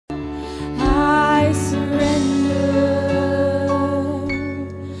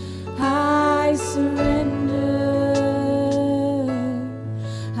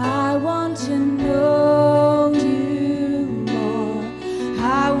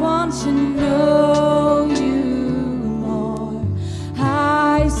want to know you more.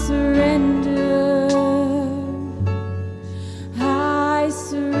 I surrender. I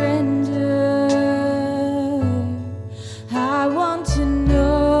surrender. I want to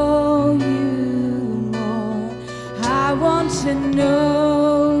know you more. I want to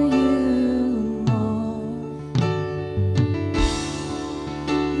know you more.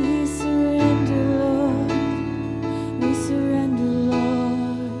 We surrender, Lord. We surrender, Lord.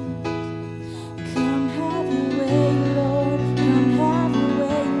 Come have your way, Lord. Come have your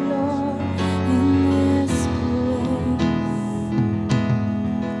way, Lord, in this place.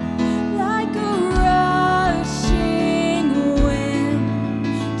 Like a rushing wind,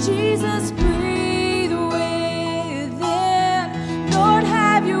 Jesus, breathe within. Lord,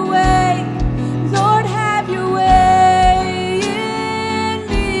 have your way. Lord, have your way in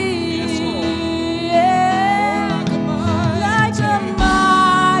me. Yeah. Like a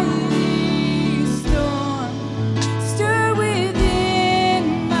mighty storm, stir within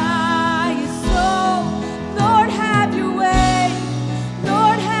my soul. Lord, have your way.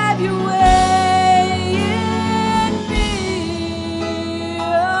 Lord, have your way in me.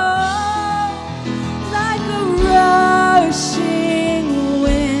 Oh, like a rushing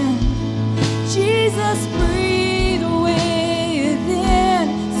wind, Jesus, breathe within.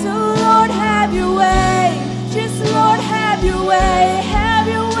 So Lord, have your way. Just Lord, have your way. Have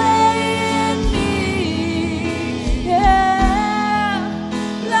your way in me. Yeah.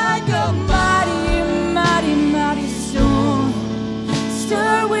 Like a mighty, mighty, mighty storm,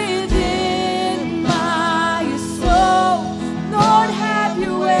 stir within my soul. Lord, have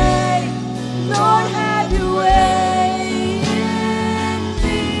your way. Lord, have your way in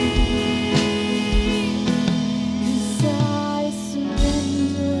me. 'Cause I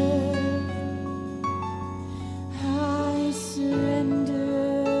surrender. I surrender.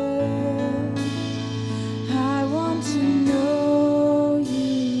 I want to know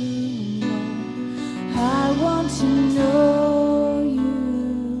you more. I want to know you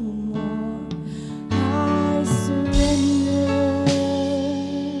more. I surrender.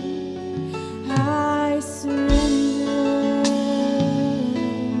 I surrender.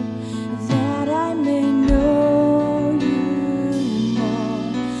 That I may know you more.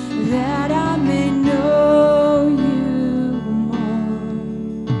 That I may know you more.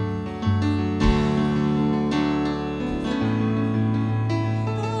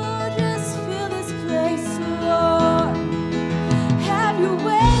 Oh, just fill this place, Lord. Have your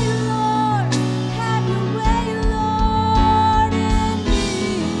way, Lord. Have your way, Lord, in me.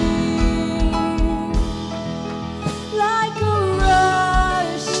 Like a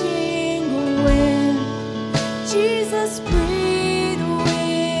rushing wind, Jesus, breathe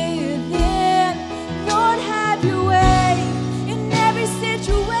within. Lord, have your way in every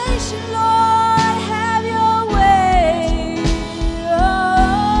situation. Lord, have your way.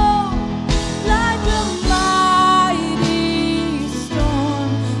 Oh, like a mighty storm,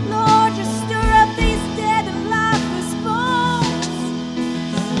 Lord, just stir up these dead and lifeless bones.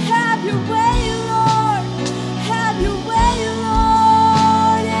 Have your way, Lord. Have your way,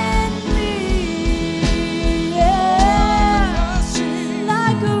 Lord, in me. Yeah.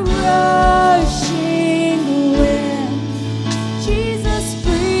 Like a rushing wind, Jesus,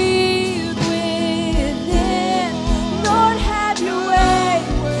 breathe within. Lord, have your way.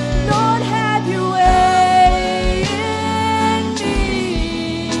 Lord, have your way in me.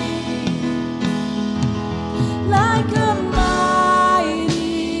 Like a mighty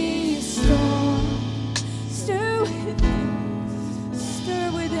storm, stir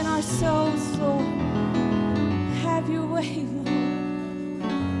within our souls, Lord. Have your way, Lord.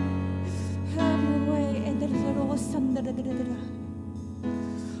 Have your way.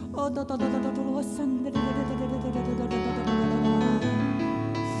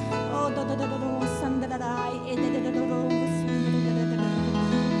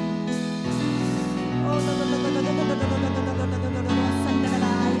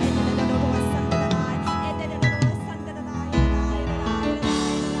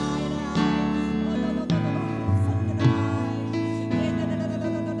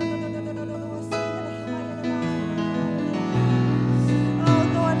 Oh,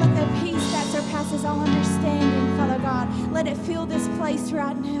 Lord, let the peace that surpasses all understanding, Father God, let it fill this place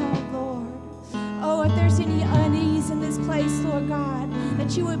right now, Lord. Oh, if there's any unease in this place, Lord God,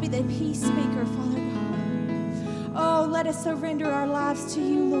 that you would be the peace speaker, Father God. Oh, let us surrender our lives to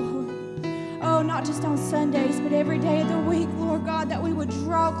you, Lord. Oh, not just on Sundays, but every day of the week, Lord God, that we would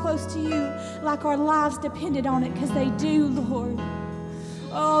draw close to you like our lives depended on it, because they do, Lord.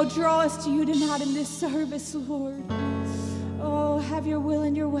 Oh, draw us to you tonight in this service, Lord. Oh, have your will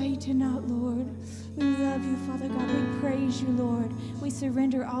and your way tonight, Lord. We love you, Father God. We praise you, Lord. We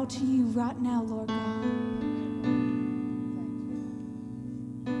surrender all to you right now, Lord God.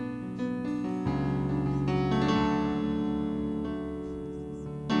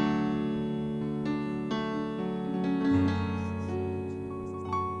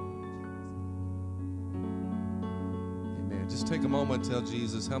 Amen. Just take a moment and tell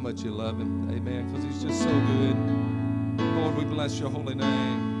Jesus how much you love him. Amen. Because he's just so good. Lord, we bless your holy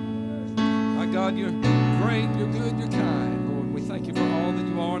name. My God, you're great, you're good, you're kind. Lord, we thank you for all that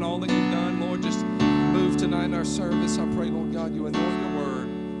you are and all that you've done. Lord, just move tonight in our service. I pray, Lord God, you anoint your word.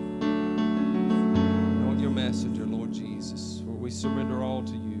 Anoint your messenger, Lord Jesus. For we surrender all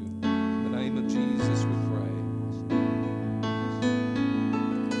to you. In the name of Jesus, we pray.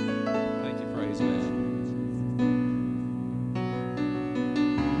 Thank you, praise man.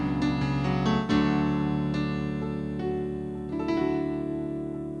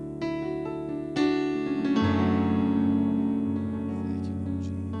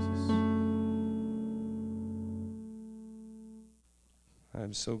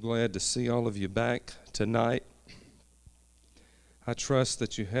 I'm so glad to see all of you back tonight. I trust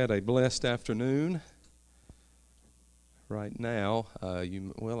that you had a blessed afternoon. Right now, I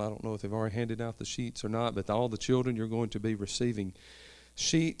don't know if they've already handed out the sheets or not, but all the children, you're going to be receiving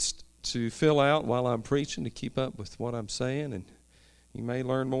sheets to fill out while I'm preaching to keep up with what I'm saying, and you may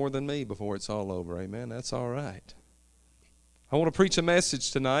learn more than me before it's all over. Amen. That's all right. I want to preach a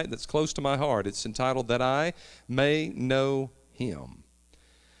message tonight that's close to my heart. It's entitled, That I May Know Him.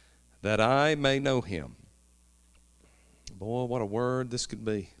 That I may know him. Boy, what a word this could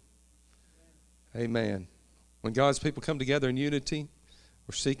be. Amen. When God's people come together in unity,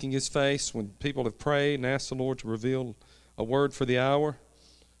 we're seeking his face. When people have prayed and asked the Lord to reveal a word for the hour,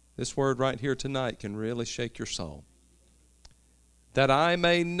 this word right here tonight can really shake your soul. That I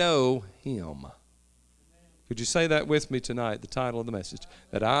may know him. Could you say that with me tonight, the title of the message?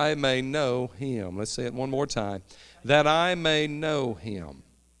 That I may know him. Let's say it one more time. That I may know him.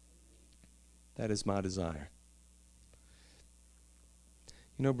 That is my desire.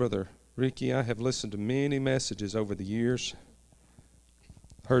 You know, Brother Ricky, I have listened to many messages over the years,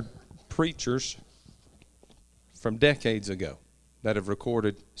 heard preachers from decades ago that have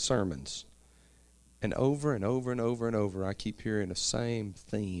recorded sermons. And over and over and over and over, I keep hearing the same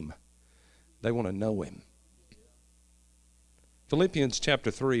theme. They want to know him. Philippians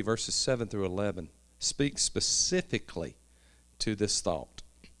chapter 3, verses 7 through 11, speaks specifically to this thought.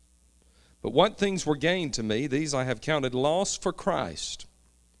 But what things were gained to me, these I have counted loss for Christ.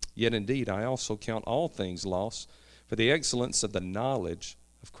 Yet indeed I also count all things loss for the excellence of the knowledge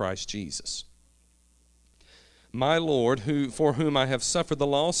of Christ Jesus, my Lord, for whom I have suffered the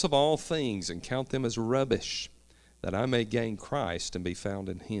loss of all things, and count them as rubbish, that I may gain Christ and be found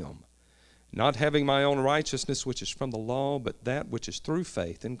in him, not having my own righteousness which is from the law, but that which is through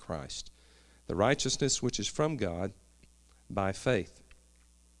faith in Christ, the righteousness which is from God by faith.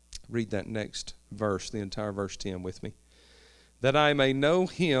 Read that next verse, the entire verse 10 with me. That I may know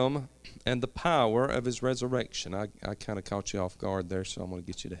him and the power of his resurrection. I kind of caught you off guard there, so I'm going to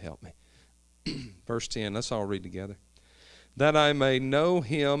get you to help me. Verse 10, let's all read together. That I may know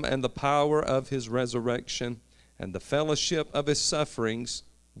him and the power of his resurrection and the fellowship of his sufferings,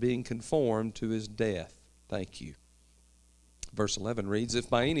 being conformed to his death. Thank you. Verse 11 reads, if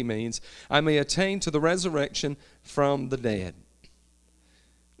by any means I may attain to the resurrection from the dead.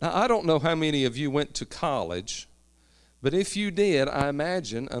 Now, I don't know how many of you went to college, but if you did, I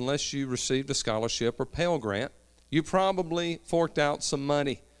imagine, unless you received a scholarship or Pell Grant, you probably forked out some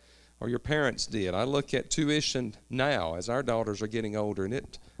money, or your parents did. I look at tuition now as our daughters are getting older, and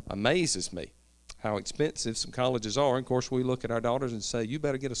it amazes me how expensive some colleges are. And of course, we look at our daughters and say, you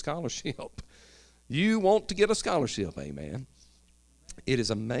better get a scholarship. You want to get a scholarship, amen. It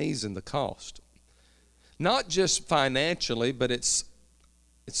is amazing the cost. Not just financially, but it's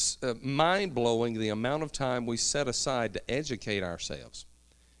mind-blowing the amount of time we set aside to educate ourselves.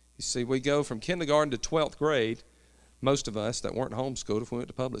 You see, we go from kindergarten to 12th grade. Most of us that weren't homeschooled, if we went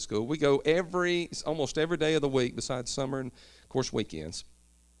to public school, we go almost every day of the week besides summer and, of course, weekends.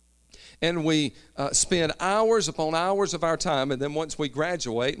 And we spend hours upon hours of our time, and then once we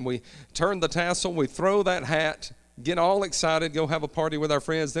graduate and we turn the tassel, we throw that hat, get all excited, go have a party with our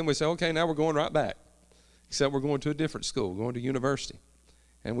friends, then we say, okay, now we're going right back. Except we're going to a different school, going to university.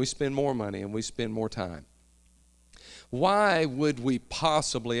 And we spend more money and we spend more time. Why would we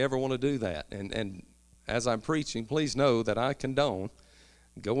possibly ever want to do that? And as I'm preaching, please know that I condone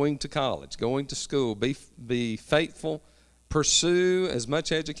going to college, going to school, be faithful, pursue as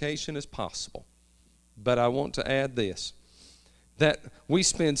much education as possible. But I want to add this. that we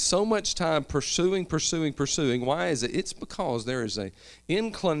spend so much time pursuing. Why is it? It's because there is an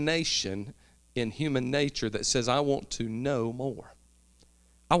inclination in human nature that says, I want to know more.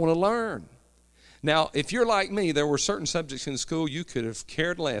 I want to learn. Now, if you're like me, there were certain subjects in school you could have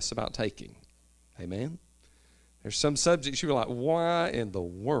cared less about taking. Amen? There's some subjects you were like, why in the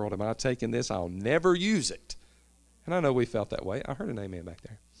world am I taking this? I'll never use it. And I know we felt that way. I heard an amen back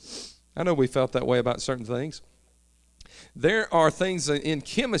there. I know we felt that way about certain things. There are things in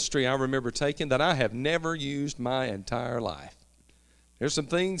chemistry I remember taking that I have never used my entire life. There's some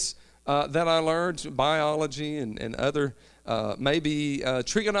things that I learned, biology and other, maybe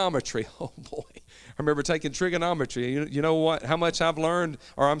trigonometry. Oh, boy. I remember taking trigonometry. You know what? How much I've learned,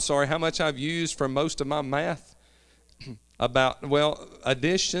 how much I've used from most of my math? About, well,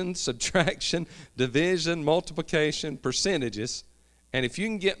 addition, subtraction, division, multiplication, percentages. And if you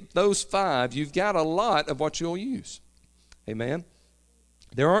can get those 5, you've got a lot of what you'll use. Amen?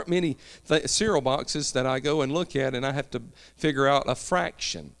 There aren't many cereal boxes that I go and look at and I have to figure out a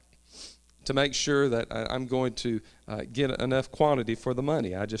fraction to make sure that I'm going to get enough quantity for the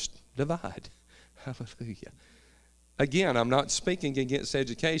money. I just divide. Hallelujah. Again, I'm not speaking against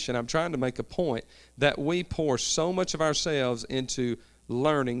education. I'm trying to make a point that we pour so much of ourselves into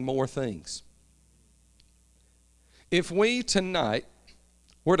learning more things. If we tonight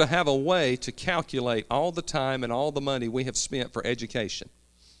were to have a way to calculate all the time and all the money we have spent for education,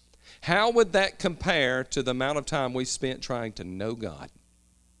 how would that compare to the amount of time we spent trying to know God?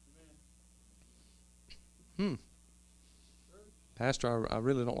 Pastor, I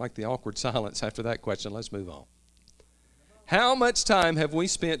really don't like the awkward silence after that question. Let's move on. How much time have we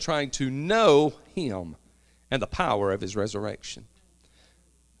spent trying to know Him and the power of His resurrection?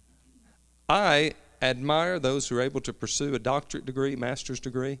 I admire those who are able to pursue a doctorate degree, master's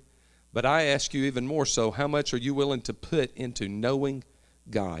degree, but I ask you even more so, how much are you willing to put into knowing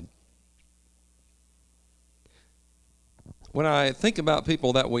God? When I think about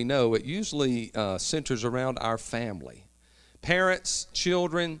people that we know, it usually centers around our family. Parents,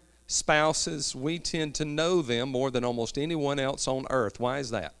 children, spouses, we tend to know them more than almost anyone else on earth. Why is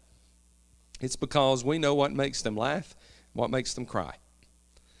that? It's because we know what makes them laugh, what makes them cry.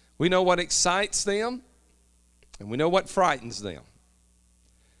 We know what excites them, and we know what frightens them.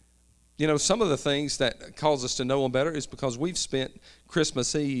 You know, some of the things that cause us to know them better is because we've spent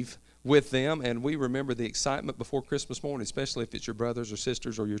Christmas Eve with them, and we remember the excitement before Christmas morning, especially if it's your brothers or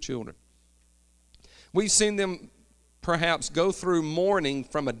sisters or your children. We've seen them perhaps go through mourning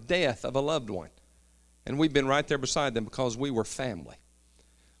from a death of a loved one, and we've been right there beside them because we were family.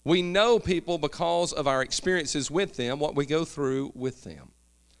 We know people because of our experiences with them, what we go through with them,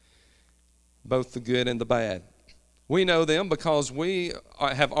 both the good and the bad. We know them because we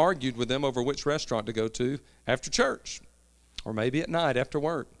have argued with them over which restaurant to go to after church, or maybe at night after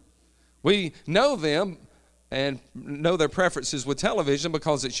work. We know them and know their preferences with television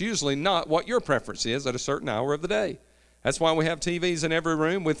because it's usually not what your preference is at a certain hour of the day. That's why we have TVs in every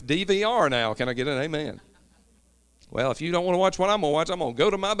room with DVR now. Can I get an amen? Well, if you don't want to watch what I'm going to watch, I'm going to go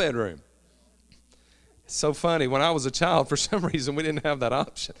to my bedroom. It's so funny. When I was a child, for some reason, we didn't have that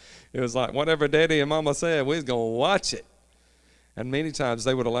option. It was like whatever Daddy and Mama said, we was going to watch it. And many times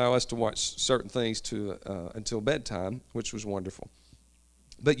they would allow us to watch certain things until bedtime, which was wonderful.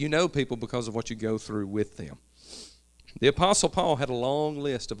 But you know people because of what you go through with them. The Apostle Paul had a long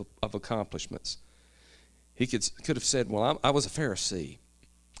list of accomplishments. He could have said, well, I was a Pharisee.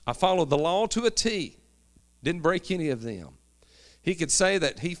 I followed the law to a T. Didn't break any of them. He could say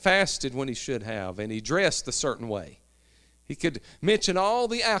that he fasted when he should have, and he dressed a certain way. He could mention all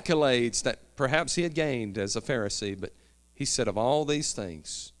the accolades that perhaps he had gained as a Pharisee, but he said of all these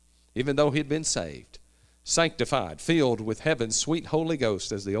things, even though he'd been saved, sanctified, filled with heaven's sweet Holy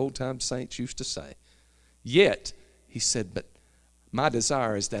Ghost, as the old-time saints used to say, yet, he said, but my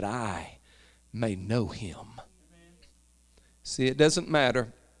desire is that I may know Him. Amen. See, it doesn't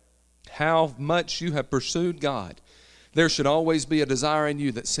matter how much you have pursued God. There should always be a desire in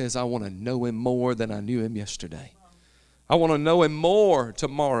you that says, I want to know Him more than I knew Him yesterday. I want to know Him more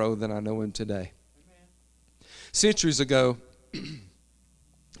tomorrow than I know Him today. Amen. Centuries ago,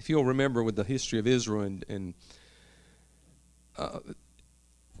 if you'll remember with the history of Israel and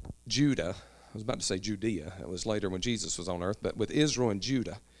Judah, I was about to say Judea. It was later when Jesus was on earth, but with Israel and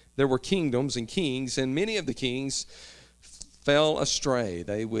Judah, there were kingdoms and kings, and many of the kings fell astray.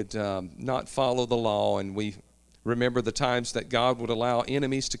 They would not follow the law, and we remember the times that God would allow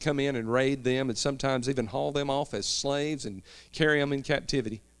enemies to come in and raid them and sometimes even haul them off as slaves and carry them in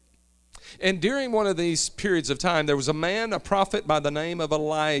captivity. And during one of these periods of time, there was a prophet by the name of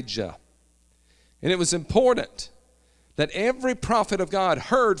Elijah. And it was important that every prophet of God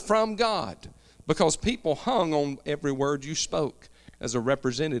heard from God, because people hung on every word you spoke as a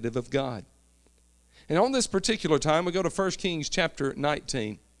representative of God. And on this particular time, we go to 1 Kings chapter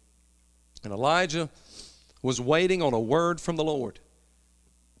 19. And Elijah was waiting on a word from the Lord.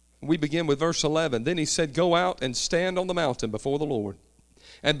 We begin with verse 11. Then he said, "Go out and stand on the mountain before the Lord.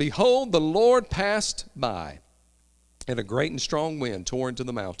 And behold, the Lord passed by, and a great and strong wind tore into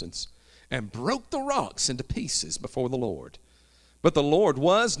the mountains, and broke the rocks into pieces before the Lord. But the Lord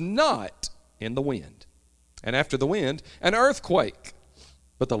was not in the wind. And after the wind, an earthquake.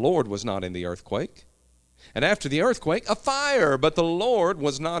 But the Lord was not in the earthquake. And after the earthquake, a fire. But the Lord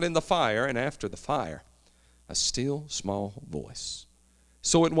was not in the fire. And after the fire, a still small voice.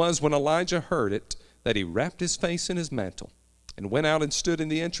 So it was when Elijah heard it that he wrapped his face in his mantle and went out and stood in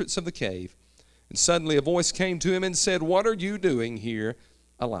the entrance of the cave. And suddenly a voice came to him and said, 'What are you doing here,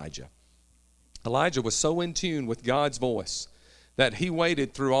 Elijah?'" Elijah was so in tune with God's voice that he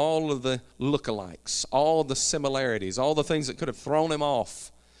waited through all of the lookalikes, all the similarities, all the things that could have thrown him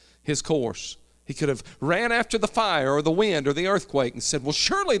off his course. He could have ran after the fire or the wind or the earthquake and said, "Well,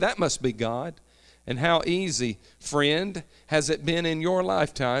 surely that must be God." And how easy, friend, has it been in your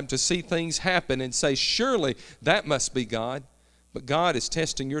lifetime to see things happen and say, "Surely that must be God." But God is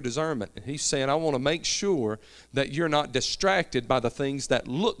testing your discernment. And He's saying, "I want to make sure that you're not distracted by the things that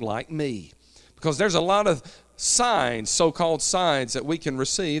look like me." Because there's a lot of signs, so-called signs, that we can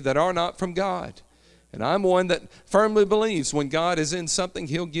receive that are not from God. And I'm one that firmly believes when God is in something,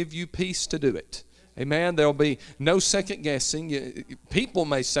 He'll give you peace to do it. Amen. There'll be no second guessing. People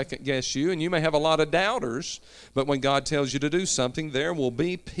may second guess you, and you may have a lot of doubters, but when God tells you to do something, there will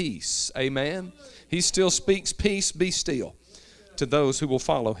be peace. Amen. He still speaks, "Peace, be still," to those who will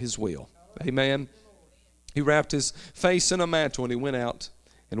follow His will. Amen. He wrapped his face in a mantle and he went out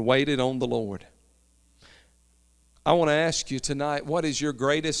and waited on the Lord. I want to ask you tonight, what is your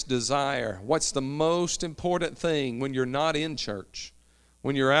greatest desire? What's the most important thing when you're not in church?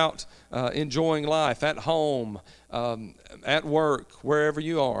 When you're out enjoying life, at home, at work, wherever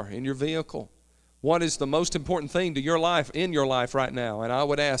you are, in your vehicle? What is the most important thing to your life, in your life right now? And I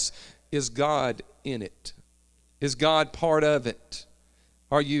would ask, is God in it? Is God part of it?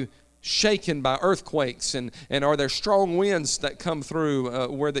 Are you shaken by earthquakes, and are there strong winds that come through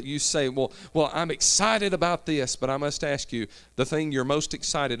where that you say, well, I'm excited about this, but I must ask you, the thing you're most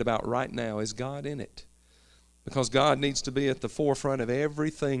excited about right now, is God in it? Because God needs to be at the forefront of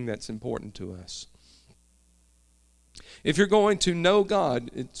everything that's important to us. If you're going to know God,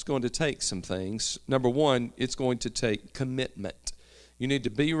 it's going to take some things. Number one, it's going to take commitment. You need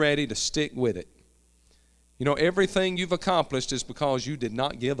to be ready to stick with it. You know, everything you've accomplished is because you did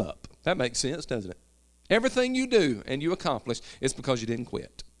not give up. That makes sense, doesn't it? Everything you do and you accomplish is because you didn't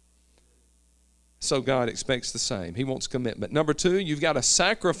quit. So God expects the same. He wants commitment. Number two, you've got to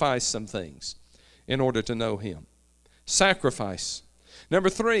sacrifice some things in order to know Him. Sacrifice. Number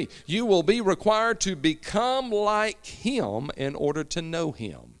three, you will be required to become like Him in order to know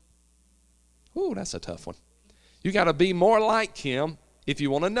Him. Ooh, that's a tough one. You got to be more like Him if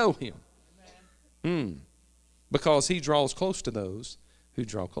you want to know Him. Because He draws close to those who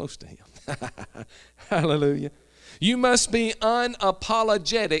draw close to Him. Hallelujah. You must be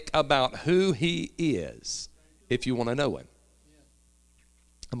unapologetic about who He is if you want to know Him.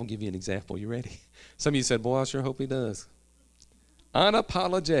 I'm going to give you an example. You ready? Some of you said, "Boy, I sure hope he does."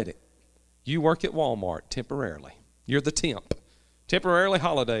 Unapologetic. You work at Walmart temporarily. You're the temp. Temporarily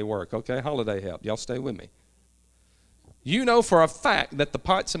holiday work, okay? Holiday help. Y'all stay with me. You know for a fact that the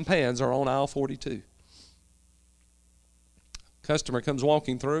pots and pans are on aisle 42. Customer comes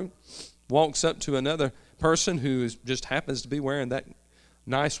walking through, walks up to another person who just happens to be wearing that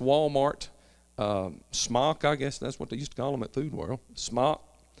nice Walmart smock, I guess that's what they used to call them at Food World, smock,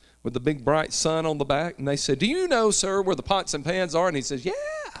 with the big bright sun on the back. And they said, "Do you know, sir, where the pots and pans are?" And he says, "Yeah,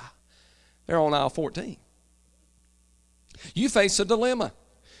 they're on aisle 14. You face a dilemma.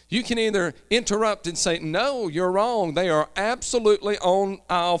 You can either interrupt and say, "No, you're wrong. They are absolutely on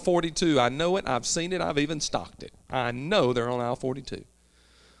aisle 42. I know it. I've seen it. I've even stocked it. I know they're on aisle 42.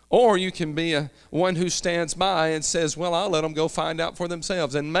 Or you can be one who stands by and says, "Well, I'll let them go find out for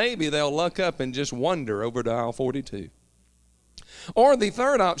themselves." And maybe they'll luck up and just wander over to aisle 42. Or the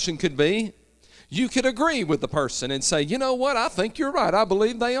third option could be, you could agree with the person and say, "You know what? I think you're right. I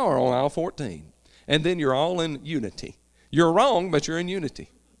believe they are on aisle 14. And then you're all in unity. You're wrong, but you're in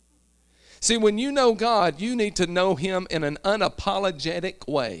unity. See, when you know God, you need to know Him in an unapologetic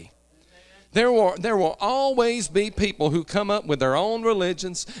way. There will always be people who come up with their own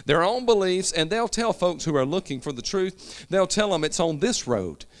religions, their own beliefs, and they'll tell folks who are looking for the truth, they'll tell them it's on this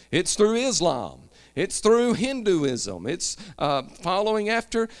road. It's through Islam. It's through Hinduism. It's following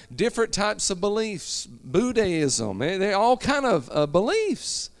after different types of beliefs, Buddhism. They're all kind of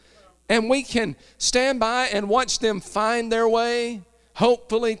beliefs. And we can stand by and watch them find their way,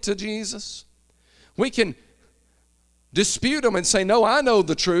 hopefully, to Jesus. We can dispute them and say, no, I know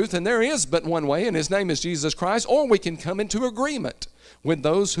the truth, and there is but one way, and his name is Jesus Christ. Or we can come into agreement with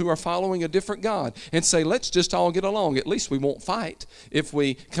those who are following a different God and say, let's just all get along. At least we won't fight if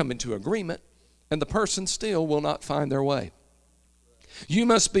we come into agreement, and the person still will not find their way. You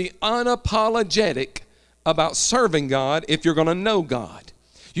must be unapologetic about serving God if you're going to know God.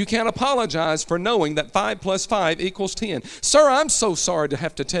 You can't apologize for knowing that 5 plus 5 equals 10. Sir, I'm so sorry to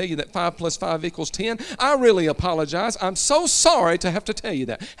have to tell you that 5 plus 5 equals 10. I really apologize. I'm so sorry to have to tell you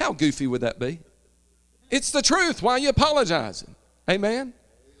that. How goofy would that be? It's the truth. Why are you apologizing? Amen?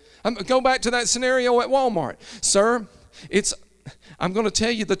 Go back to that scenario at Walmart. Sir, I'm going to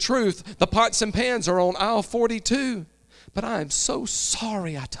tell you the truth. The pots and pans are on aisle 42. But I am so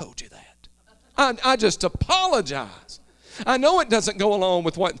sorry I told you that. I just apologize. I know it doesn't go along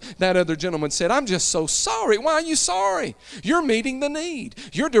with what that other gentleman said. I'm just so sorry. Why are you sorry? You're meeting the need.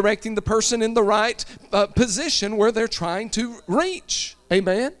 You're directing the person in the right position where they're trying to reach.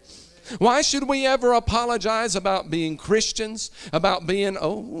 Amen? Why should we ever apologize about being Christians, about being,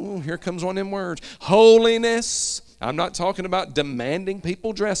 here comes one of them words, holiness? I'm not talking about demanding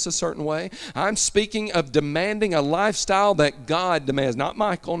people dress a certain way. I'm speaking of demanding a lifestyle that God demands. Not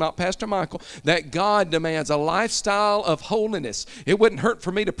Michael, not Pastor Michael. That God demands a lifestyle of holiness. It wouldn't hurt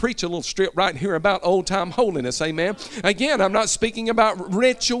for me to preach a little strip right here about old-time holiness. Amen. Again, I'm not speaking about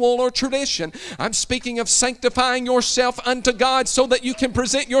ritual or tradition. I'm speaking of sanctifying yourself unto God so that you can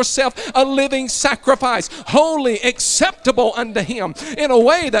present yourself a living sacrifice, holy, acceptable unto Him, in a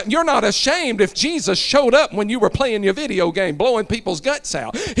way that you're not ashamed if Jesus showed up when you were playing your video game, blowing people's guts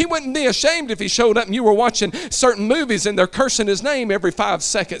out. He wouldn't be ashamed if He showed up and you were watching certain movies and they're cursing His name every 5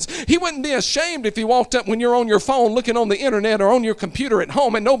 seconds. He wouldn't be ashamed if He walked up when you're on your phone looking on the internet or on your computer at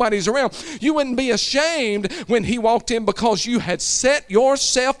home and nobody's around. You wouldn't be ashamed when He walked in because you had set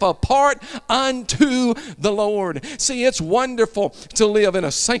yourself apart unto the Lord. See, it's wonderful to live in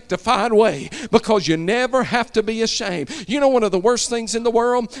a sanctified way because you never have to be ashamed. You know, one of the worst things in the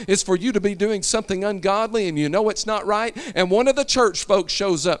world is for you to be doing something ungodly and you know it's not right, and one of the church folks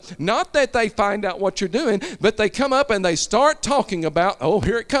shows up. Not that they find out what you're doing, but they come up and they start talking about,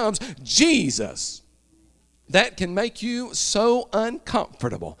 here it comes, Jesus. That can make you so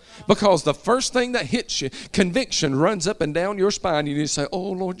uncomfortable because the first thing that hits you, conviction runs up and down your spine. You need to say,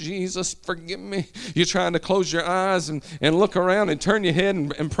 oh, Lord Jesus, forgive me. You're trying to close your eyes and look around and turn your head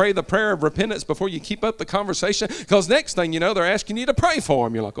and pray the prayer of repentance before you keep up the conversation, because next thing you know, they're asking you to pray for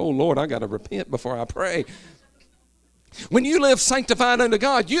them. You're like, oh, Lord, I got to repent before I pray. When you live sanctified unto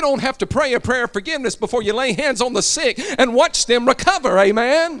God, you don't have to pray a prayer of forgiveness before you lay hands on the sick and watch them recover.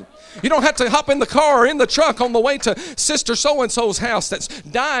 Amen? You don't have to hop in the car or in the truck on the way to Sister So-and-so's house that's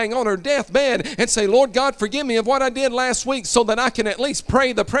dying on her deathbed and say, Lord God, forgive me of what I did last week so that I can at least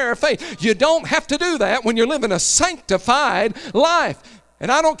pray the prayer of faith. You don't have to do that when you're living a sanctified life.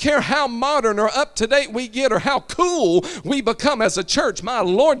 And I don't care how modern or up-to-date we get or how cool we become as a church. My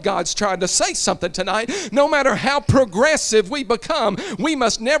Lord, God's trying to say something tonight. No matter how progressive we become, we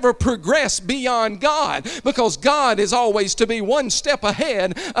must never progress beyond God, because God is always to be one step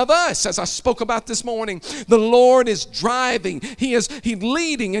ahead of us. As I spoke about this morning, the Lord is driving. He's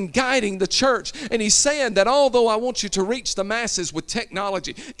leading and guiding the church. And He's saying that although I want you to reach the masses with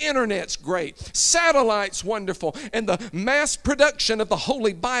technology, internet's great, satellite's wonderful, and the mass production of the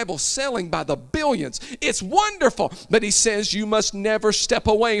Holy Bible selling by the billions. It's wonderful. But He says you must never step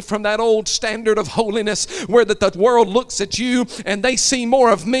away from that old standard of holiness where the world looks at you and they see more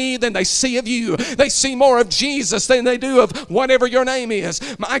of me than they see of you. They see more of Jesus than they do of whatever your name is.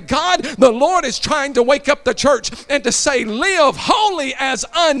 My God, the Lord is trying to wake up the church and to say, live holy as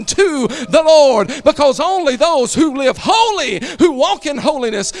unto the Lord, because only those who live holy, who walk in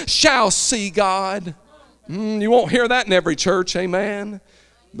holiness, shall see God. You won't hear that in every church, amen?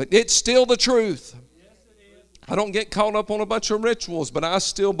 But it's still the truth. I don't get caught up on a bunch of rituals, but I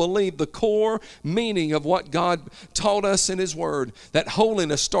still believe the core meaning of what God taught us in His Word, that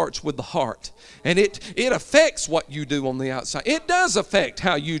holiness starts with the heart. And it affects what you do on the outside. It does affect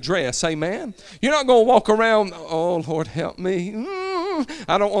how you dress, amen? You're not going to walk around, oh, Lord, help me.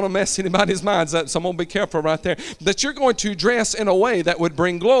 I don't want to mess anybody's minds up, so I'm going to be careful right there. That you're going to dress in a way that would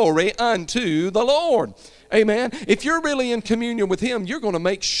bring glory unto the Lord. Amen. If you're really in communion with Him, you're going to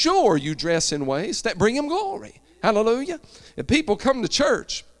make sure you dress in ways that bring Him glory. Hallelujah. If people come to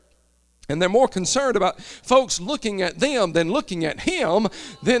church and they're more concerned about folks looking at them than looking at him,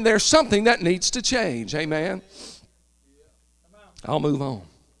 then there's something that needs to change. Amen. I'll move on.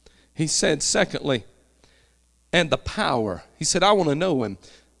 He said, secondly, and the power. He said, I want to know him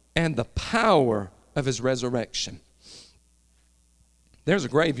and the power of his resurrection. There's a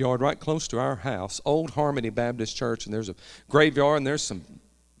graveyard right close to our house, Old Harmony Baptist Church, and there's a graveyard, and there's some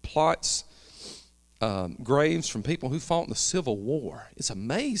plots, graves from people who fought in the Civil War. It's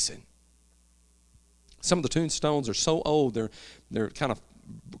amazing. Some of the tombstones are so old, they're kind of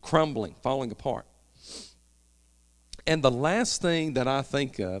crumbling, falling apart. And the last thing that I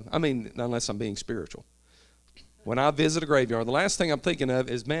think of, I mean, unless I'm being spiritual, when I visit a graveyard, the last thing I'm thinking of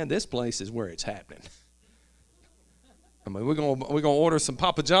is, man, this place is where it's happening. I mean, we're gonna order some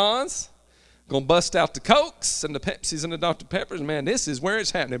Papa John's, gonna bust out the Cokes and the Pepsis and the Dr. Peppers. Man, this is where it's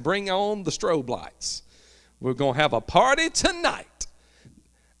happening. Bring on the strobe lights. We're gonna have a party tonight.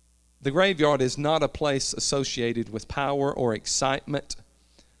 The graveyard is not a place associated with power or excitement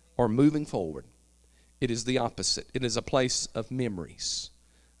or moving forward. It is the opposite. It is a place of memories.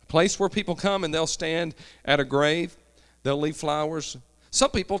 A place where people come and they'll stand at a grave. They'll leave flowers.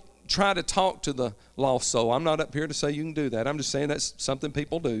 Some people try to talk to the lost soul. I'm not up here to say you can do that. I'm just saying that's something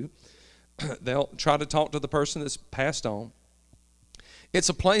people do. They'll try to talk to the person that's passed on. It's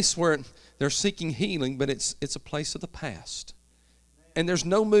a place where they're seeking healing, but it's a place of the past. And there's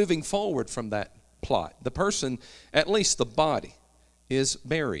no moving forward from that plot. The person, at least the body, is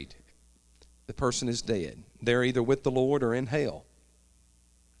buried. The person is dead. They're either with the Lord or in hell.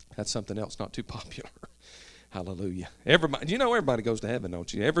 That's something else not too popular. Hallelujah. Everybody, you know everybody goes to heaven,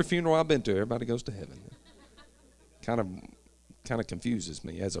 don't you? Every funeral I've been to, everybody goes to heaven. Kind of confuses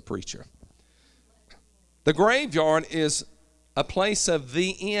me as a preacher. The graveyard is a place of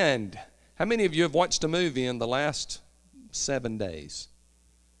the end. How many of you have watched a movie in the last 7 days?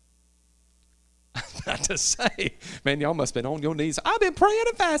 I'm about to say, man, y'all must have been on your knees. I've been praying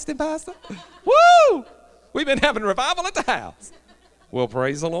and fasting, Pastor. Woo! We've been having revival at the house. Well,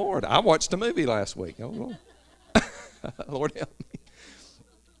 praise the Lord. I watched a movie last week. Oh, Lord. Lord help me.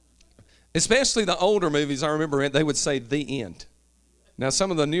 Especially the older movies, I remember they would say the end. Now,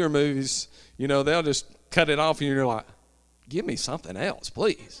 some of the newer movies, you know, they'll just cut it off and you're like, give me something else,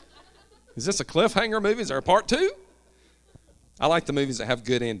 please. Is this a cliffhanger movie? Is there a part 2? I like the movies that have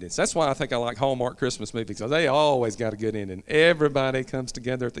good endings. That's why I think I like Hallmark Christmas movies, because they always got a good ending. Everybody comes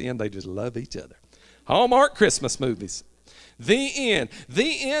together at the end. They just love each other. Hallmark Christmas movies. The end.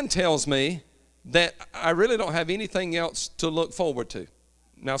 The end tells me that I really don't have anything else to look forward to.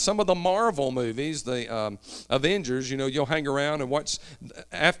 Now, some of the Marvel movies, the Avengers, you know, you'll hang around and watch.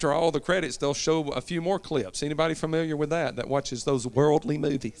 After all the credits, they'll show a few more clips. Anybody familiar with that watches those worldly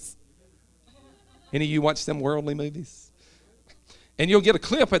movies? Any of you watch them worldly movies? And you'll get a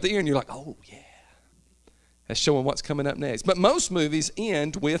clip at the end, you're like, oh, yeah. That's showing what's coming up next. But most movies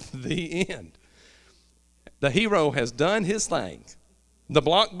end with the end. The hero has done his thing. The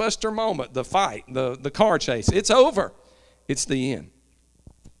blockbuster moment, the fight, the car chase, it's over. It's the end.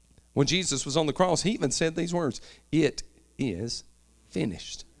 When Jesus was on the cross, he even said these words, it is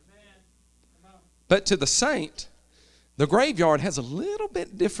finished. But to the saint, the graveyard has a little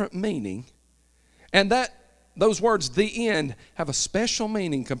bit different meaning. And those words, the end, have a special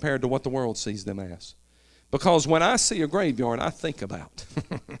meaning compared to what the world sees them as. Because when I see a graveyard, I think about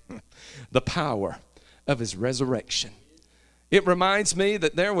the power of his resurrection. It reminds me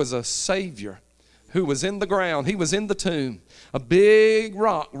that there was a Savior who was in the ground. He was in the tomb. A big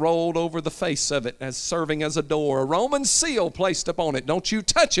rock rolled over the face of it as serving as a door. A Roman seal placed upon it. Don't you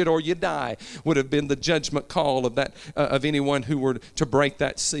touch it or you die, would have been the judgment call of anyone who were to break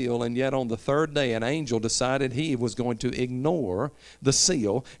that seal. And yet on the third day, an angel decided he was going to ignore the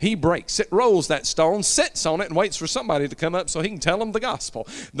seal. He breaks it, rolls that stone, sits on it, and waits for somebody to come up so he can tell them the gospel.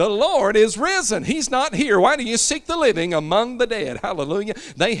 The Lord is risen. He's not here. Why do you seek the living among the dead? Hallelujah.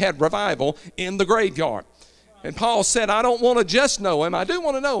 They had revival in the graveyard. And Paul said, I don't want to just know him. I do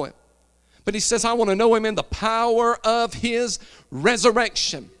want to know him. But he says, I want to know him in the power of his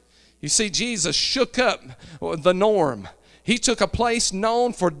resurrection. You see, Jesus shook up the norm. He took a place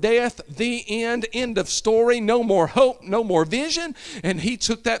known for death, the end of story, no more hope, no more vision. And he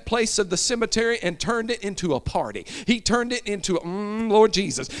took that place of the cemetery and turned it into a party. He turned it into, Lord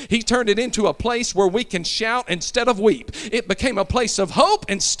Jesus, he turned it into a place where we can shout instead of weep. It became a place of hope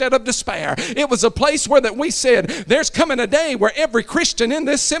instead of despair. It was a place where that we said, there's coming a day where every Christian in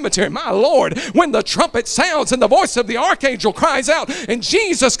this cemetery, my Lord, when the trumpet sounds and the voice of the archangel cries out and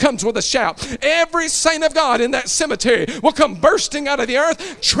Jesus comes with a shout, every saint of God in that cemetery will come bursting out of the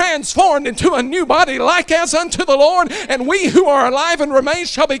earth, transformed into a new body like as unto the Lord. And we who are alive and remain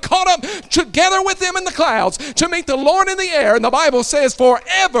shall be caught up together with them in the clouds to meet the Lord in the air. And the Bible says,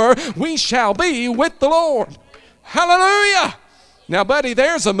 forever we shall be with the Lord. Hallelujah. Now, buddy,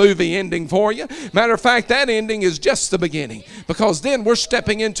 there's a movie ending for you. Matter of fact, that ending is just the beginning, because then we're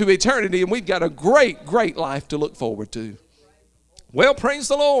stepping into eternity and we've got a great, great life to look forward to. Well, praise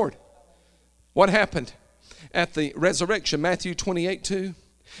the Lord. What happened at the resurrection? Matthew 28:2.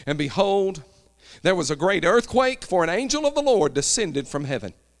 And behold, there was a great earthquake, for an angel of the Lord descended from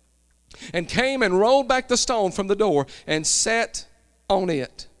heaven and came and rolled back the stone from the door and sat on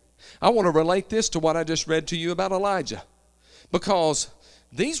it. I want to relate this to what I just read to you about Elijah, because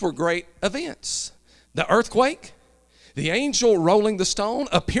these were great events. The earthquake, the angel rolling the stone,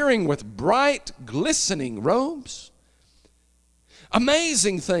 appearing with bright, glistening robes.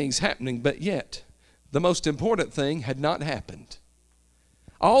 Amazing things happening, but yet the most important thing had not happened.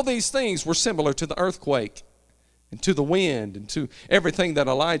 All these things were similar to the earthquake and to the wind and to everything that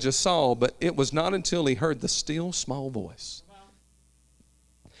Elijah saw, but it was not until he heard the still small voice.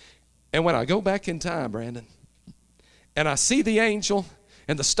 And when I go back in time, Brandon, and I see the angel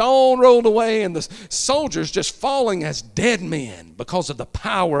and the stone rolled away and the soldiers just falling as dead men because of the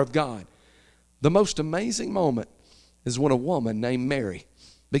power of God, the most amazing moment is when a woman named Mary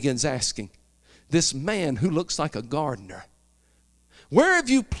begins asking this man who looks like a gardener, where have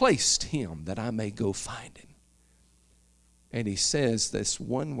you placed him that I may go find him? And he says this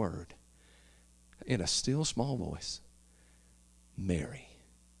one word in a still small voice, Mary.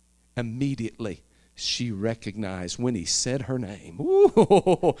 Immediately she recognized when he said her name.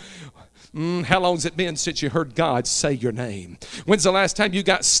 Ooh, how long's it been since you heard God say your name? When's the last time you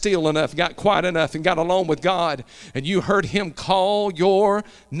got still enough, got quiet enough, and got alone with God, and you heard him call your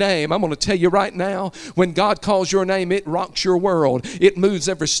name? I'm going to tell you right now, when God calls your name, it rocks your world. It moves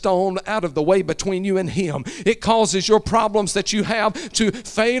every stone out of the way between you and him. It causes your problems that you have to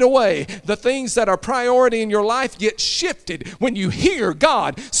fade away. The things that are priority in your life get shifted when you hear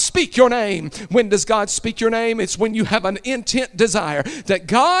God speak your name. When does God speak your name? It's when you have an intent desire that,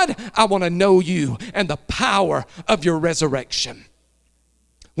 God, I want to know you and the power of your resurrection.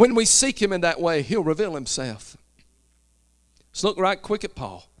 When we seek him in that way, he'll reveal himself. Let's look right quick at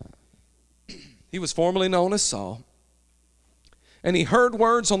Paul. He was formerly known as Saul, and he heard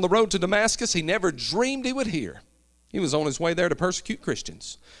words on the road to Damascus he never dreamed he would hear. He was on his way there to persecute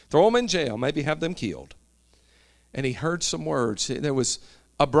Christians, throw them in jail, maybe have them killed. And he heard some words. There was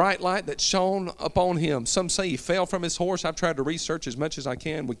a bright light that shone upon him. Some say he fell from his horse. I've tried to research as much as I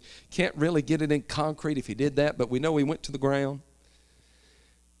can. We can't really get it in concrete if he did that, but we know he went to the ground.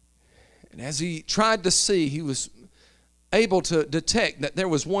 And as he tried to see, he was able to detect that there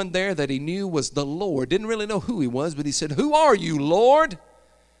was one there that he knew was the Lord. Didn't really know who he was, but he said, "Who are you, Lord?"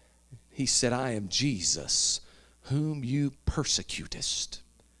 He said, "I am Jesus, whom you persecutest."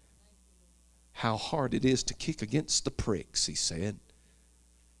 How hard it is to kick against the pricks, he said.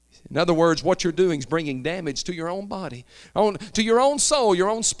 In other words, what you're doing is bringing damage to your own body, to your own soul, your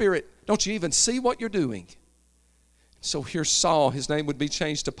own spirit. Don't you even see what you're doing? So here's Saul. His name would be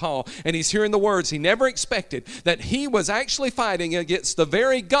changed to Paul. And he's hearing the words he never expected, that he was actually fighting against the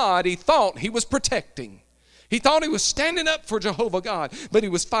very God he thought he was protecting. He thought he was standing up for Jehovah God, but he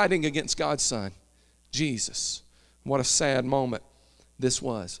was fighting against God's Son, Jesus. What a sad moment this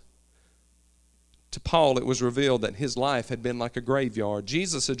was. To Paul, it was revealed that his life had been like a graveyard.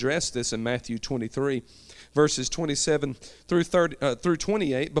 Jesus addressed this in Matthew 23, verses 27 through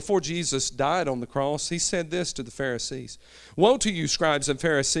 28. Before Jesus died on the cross, he said this to the Pharisees: "Woe to you, scribes and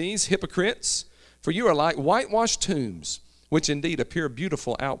Pharisees, hypocrites, for you are like whitewashed tombs, which indeed appear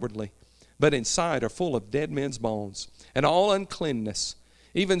beautiful outwardly, but inside are full of dead men's bones and all uncleanness.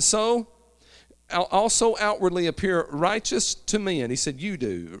 Even so, also outwardly appear righteous to men." He said, you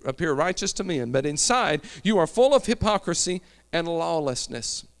do appear righteous to men, but inside you are full of hypocrisy and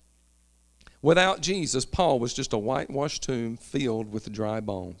lawlessness. Without Jesus, Paul was just a whitewashed tomb filled with dry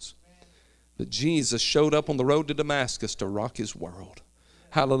bones. But Jesus showed up on the road to Damascus to rock his world.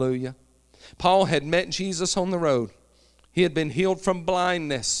 Hallelujah. Paul had met Jesus on the road. He had been healed from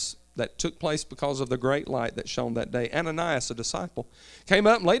blindness that took place because of the great light that shone that day. Ananias, a disciple, came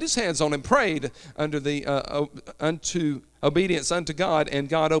up and laid his hands on him, prayed unto obedience unto God, and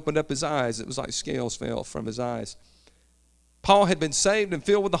God opened up his eyes. It was like scales fell from his eyes. Paul had been saved and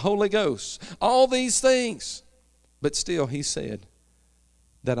filled with the Holy Ghost. All these things. But still he said,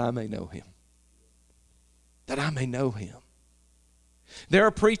 that I may know him. That I may know him. There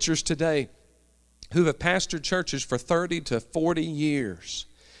are preachers today who have pastored churches for 30 to 40 years.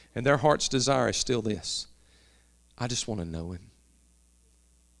 And their heart's desire is still this: I just want to know Him.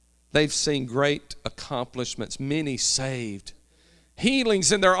 They've seen great accomplishments, many saved,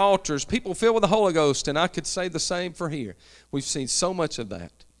 healings in their altars, people filled with the Holy Ghost, and I could say the same for here. We've seen so much of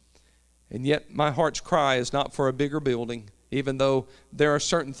that. And yet my heart's cry is not for a bigger building, even though there are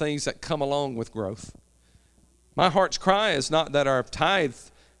certain things that come along with growth. My heart's cry is not that our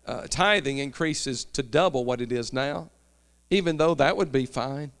tithing increases to double what it is now, even though that would be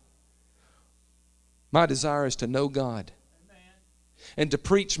fine. My desire is to know God and to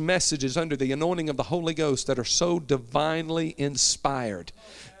preach messages under the anointing of the Holy Ghost that are so divinely inspired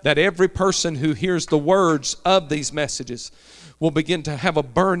that every person who hears the words of these messages will begin to have a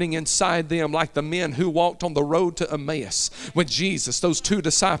burning inside them, like the men who walked on the road to Emmaus with Jesus, those two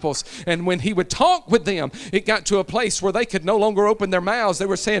disciples. And when He would talk with them, it got to a place where they could no longer open their mouths. They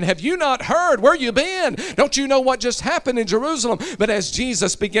were saying, have you not heard? Where you been? Don't you know what just happened in Jerusalem? But as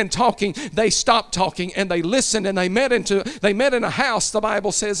Jesus began talking, they stopped talking and they listened, and they met in a house, the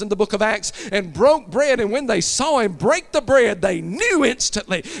Bible says in the book of Acts, and broke bread. And when they saw Him break the bread, they knew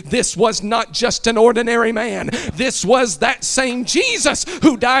instantly this was not just an ordinary man. This was that same Jesus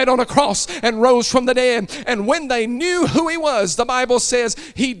who died on a cross and rose from the dead. And when they knew who He was, the Bible says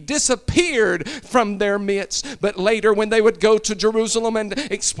He disappeared from their midst. But later, when they would go to Jerusalem and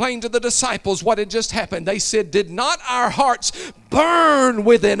explain to the disciples what had just happened, they said, did not our hearts burn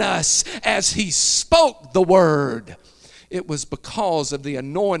within us as He spoke the word? It was because of the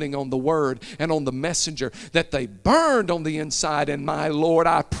anointing on the word and on the messenger that they burned on the inside. And my Lord,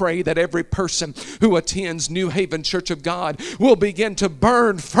 I pray that every person who attends New Haven Church of God will begin to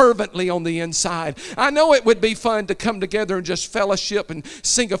burn fervently on the inside. I know it would be fun to come together and just fellowship and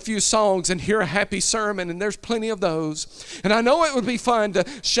sing a few songs and hear a happy sermon, and there's plenty of those. And I know it would be fun to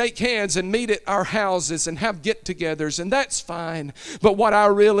shake hands and meet at our houses and have get-togethers, and that's fine. But what I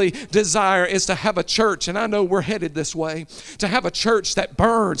really desire is to have a church, and I know we're headed this way, to have a church that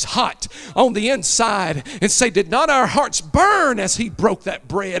burns hot on the inside and say, did not our hearts burn as He broke that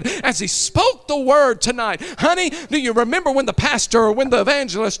bread, as He spoke the word tonight? Honey, do you remember when the pastor or when the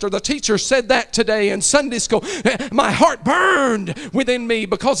evangelist or the teacher said that today in Sunday school? My heart burned within me,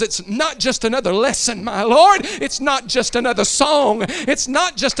 because it's not just another lesson, my Lord. It's not just another song. It's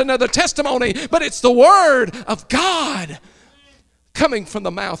not just another testimony, but it's the word of God coming from the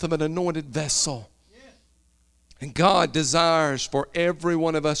mouth of an anointed vessel. And God desires for every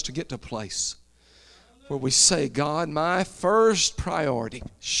one of us to get to a place where we say, God, my first priority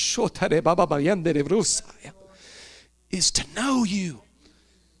is to know You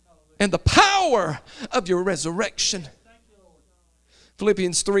and the power of Your resurrection.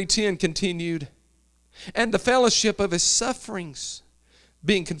 Philippians 3:10 continued, and the fellowship of His sufferings,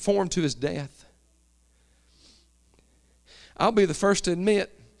 being conformed to His death. I'll be the first to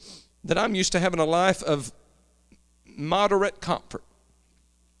admit that I'm used to having a life of moderate comfort.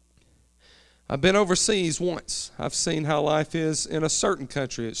 I've been overseas once. I've seen how life is in a certain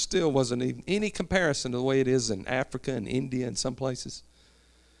country. It still wasn't even any comparison to the way it is in Africa and India and some places.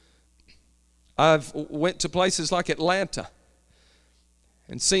 I've went to places like Atlanta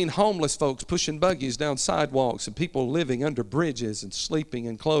and seen homeless folks pushing buggies down sidewalks and people living under bridges and sleeping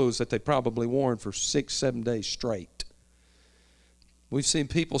in clothes that they probably worn for 6-7 days straight. We've seen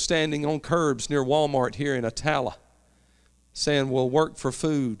people standing on curbs near Walmart here in Attala saying, we'll work for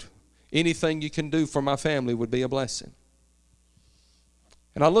food. Anything you can do for my family would be a blessing.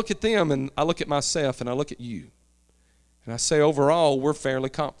 And I look at them and I look at myself and I look at you. And I say, overall, we're fairly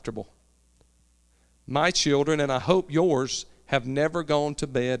comfortable. My children, and I hope yours, have never gone to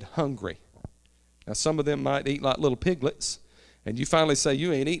bed hungry. Now, some of them might eat like little piglets, and you finally say,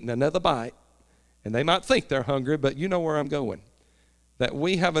 you ain't eating another bite. And they might think they're hungry, but you know where I'm going. That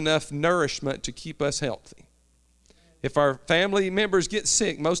we have enough nourishment to keep us healthy. If our family members get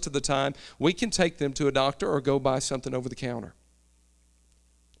sick, most of the time, we can take them to a doctor or go buy something over the counter.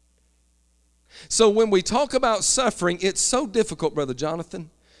 So when we talk about suffering, it's so difficult, Brother Jonathan,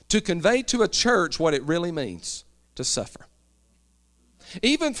 to convey to a church what it really means to suffer.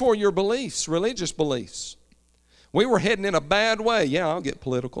 Even for your beliefs, religious beliefs. We were heading in a bad way. Yeah, I'll get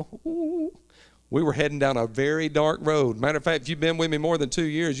political. Ooh. We were heading down a very dark road. Matter of fact, if you've been with me more than 2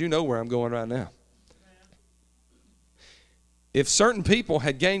 years, you know where I'm going right now. If certain people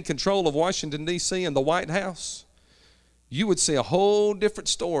had gained control of Washington, D.C. and the White House, you would see a whole different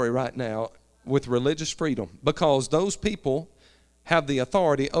story right now with religious freedom, because those people have the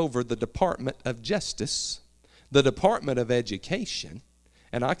authority over the Department of Justice, the Department of Education,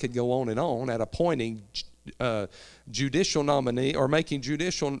 and I could go on and on at appointing judicial nominee or making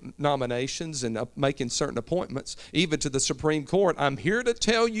judicial nominations and making certain appointments, even to the Supreme Court. I'm here to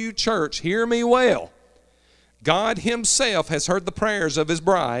tell you, church, hear me well. God himself has heard the prayers of his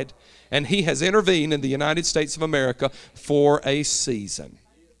bride, and he has intervened in the United States of America for a season.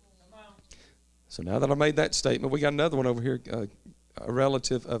 So now that I made that statement, we got another one over here, a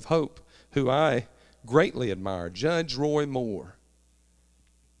relative of Hope, who I greatly admire, Judge Roy Moore.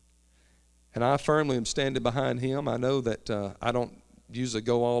 And I firmly am standing behind him. I know that I don't usually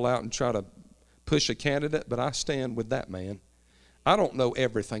go all out and try to push a candidate, but I stand with that man. I don't know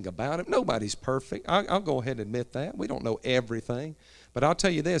everything about him. Nobody's perfect. I'll go ahead and admit that. We don't know everything. But I'll tell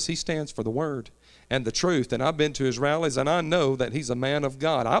you this, he stands for the word and the truth. And I've been to his rallies, and I know that he's a man of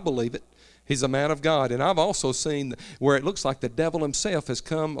God. I believe it. He's a man of God. And I've also seen where it looks like the devil himself has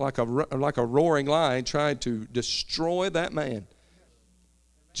come like a roaring lion trying to destroy that man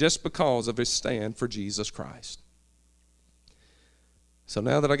just because of his stand for Jesus Christ. So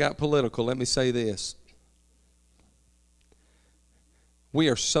now that I got political, let me say this. We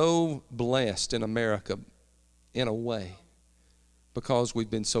are so blessed in America in a way because we've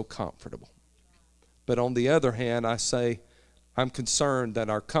been so comfortable. But on the other hand, I say I'm concerned that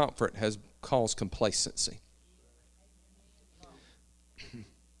our comfort has caused complacency.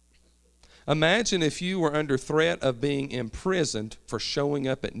 Imagine if you were under threat of being imprisoned for showing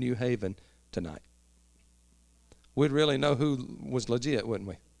up at New Haven tonight. We'd really know who was legit, wouldn't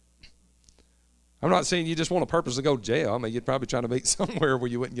we? I'm not saying you just want a purpose to go to jail. I mean, you'd probably try to meet somewhere where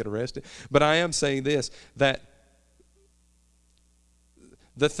you wouldn't get arrested. But I am saying this, that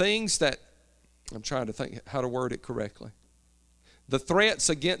the things that, I'm trying to think how to word it correctly. The threats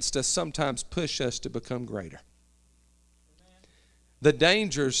against us sometimes push us to become greater. The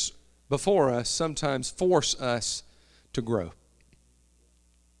dangers before us sometimes force us to grow.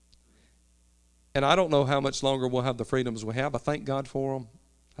 And I don't know how much longer we'll have the freedoms we have. I thank God for them.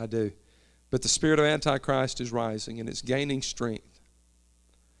 I do. But the spirit of Antichrist is rising, and it's gaining strength.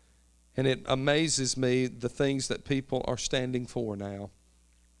 And it amazes me the things that people are standing for now.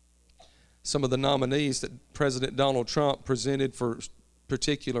 Some of the nominees that President Donald Trump presented for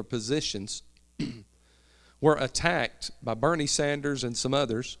particular positions were attacked by Bernie Sanders and some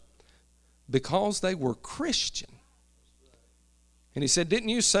others because they were Christian. And he said, didn't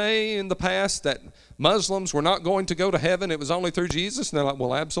you say in the past that Muslims were not going to go to heaven? It was only through Jesus? And they're like,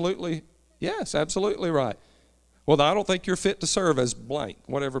 well, absolutely. Yes, absolutely right. Well, I don't think you're fit to serve as blank,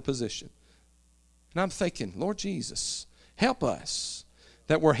 whatever position. And I'm thinking, Lord Jesus, help us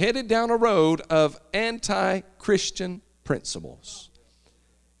that we're headed down a road of anti-Christian principles.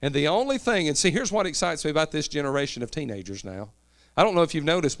 And the only thing, and see, here's what excites me about this generation of teenagers now. I don't know if you've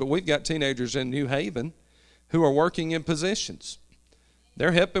noticed, but we've got teenagers in New Haven who are working in positions.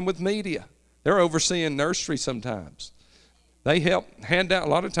 They're helping with media. They're overseeing nursery sometimes. They help hand out, a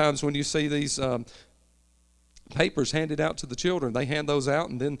lot of times when you see these papers handed out to the children, they hand those out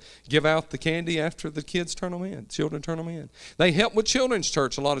and then give out the candy after the kids turn them in, children turn them in. They help with children's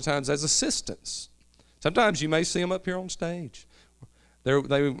church a lot of times as assistants. Sometimes you may see them up here on stage.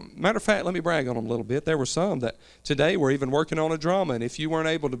 Matter of fact, let me brag on them a little bit. There were some that today were even working on a drama, and if you weren't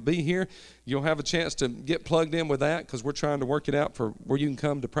able to be here, you'll have a chance to get plugged in with that because we're trying to work it out for where you can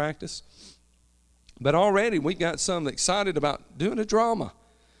come to practice. But already we got some excited about doing a drama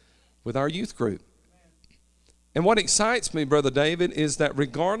with our youth group. And what excites me, Brother David, is that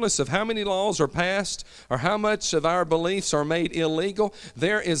regardless of how many laws are passed or how much of our beliefs are made illegal,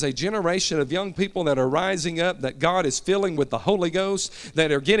 there is a generation of young people that are rising up that God is filling with the Holy Ghost, that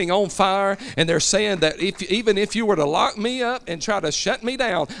are getting on fire, and they're saying that even if you were to lock me up and try to shut me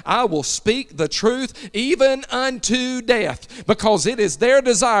down, I will speak the truth even unto death, because it is their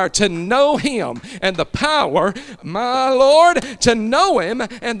desire to know Him and the power, my Lord, to know Him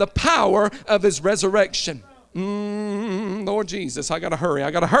and the power of His resurrection. Lord Jesus, I got to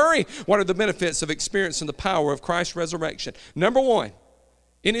hurry. What are the benefits of experiencing the power of Christ's resurrection? Number one,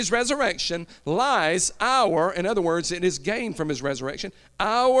 in His resurrection lies in other words, it is gained from His resurrection,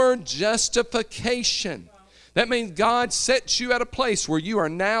 our justification. That means God sets you at a place where you are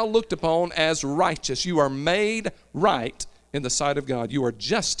now looked upon as righteous. You are made right in the sight of God. You are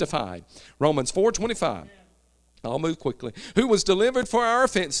justified. Romans 4:25. I'll move quickly. Who was delivered for our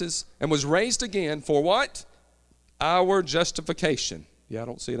offenses and was raised again for what? Our justification. Yeah, I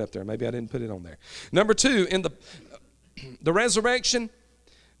don't see it up there. Maybe I didn't put it on there. Number two, in the resurrection,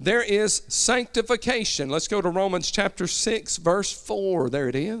 there is sanctification. Let's go to Romans chapter 6, verse 4. There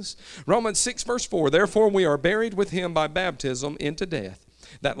it is. Romans 6, verse 4. Therefore we are buried with Him by baptism into death,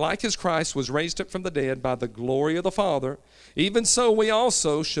 that like as Christ was raised up from the dead by the glory of the Father, even so we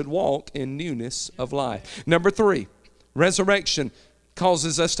also should walk in newness of life. Number three, resurrection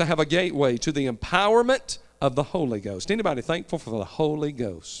causes us to have a gateway to the empowerment of the Holy Ghost. Anybody thankful for the Holy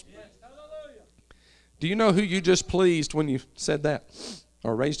Ghost? Yes, hallelujah. Do you know who you just pleased when you said that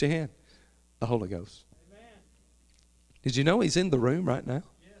or raised your hand? The Holy Ghost. Amen. Did you know He's in the room right now?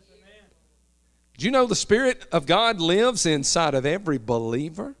 Yes, amen. Did you know the Spirit of God lives inside of every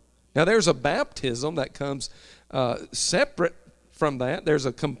believer? Now there's a baptism that comes separate from that. There's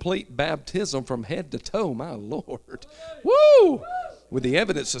a complete baptism from head to toe, my Lord. Woo! With the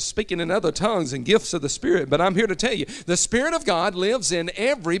evidence of speaking in other tongues and gifts of the Spirit. But I'm here to tell you, the Spirit of God lives in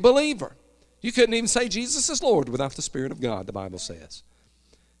every believer. You couldn't even say Jesus is Lord without the Spirit of God, the Bible says.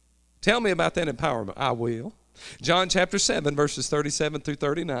 Tell me about that empowerment. I will. John chapter 7, verses 37 through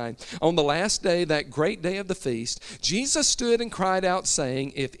 39. On the last day, that great day of the feast, Jesus stood and cried out,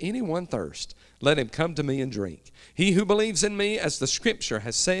 saying, if anyone thirst, let him come to me and drink. He who believes in me, as the Scripture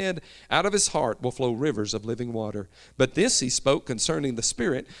has said, out of his heart will flow rivers of living water. But this he spoke concerning the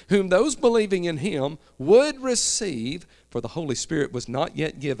Spirit, whom those believing in him would receive, for the Holy Spirit was not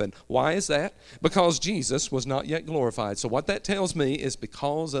yet given. Why is that? Because Jesus was not yet glorified. So what that tells me is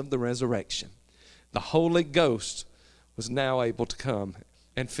because of the resurrection. The Holy Ghost was now able to come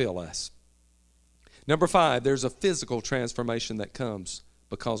and fill us. Number 5, there's a physical transformation that comes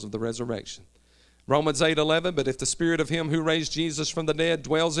because of the resurrection. Romans 8:11, but if the Spirit of him who raised Jesus from the dead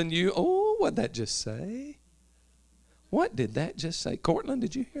dwells in you, oh, what'd that just say? What did that just say? Cortland,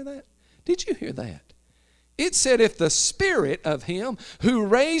 did you hear that? Did you hear that? It said if the Spirit of him who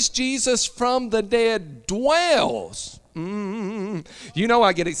raised Jesus from the dead dwells. You know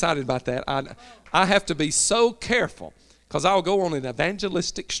I get excited about that. I have to be so careful because I'll go on an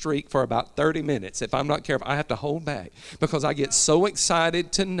evangelistic streak for about 30 minutes. If I'm not careful, I have to hold back because I get so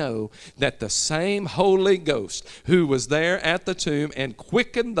excited to know that the same Holy Ghost who was there at the tomb and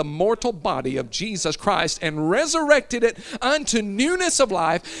quickened the mortal body of Jesus Christ and resurrected it unto newness of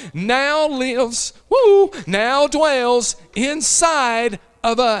life now lives, now dwells inside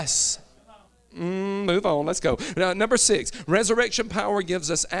of us. Move on, let's go. Now, number 6, resurrection power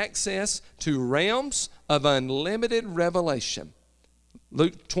gives us access to realms of unlimited revelation.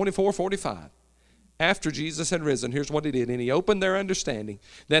 Luke 24:45. After Jesus had risen, here's what he did. And he opened their understanding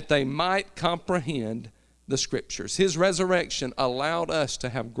that they might comprehend the Scriptures. His resurrection allowed us to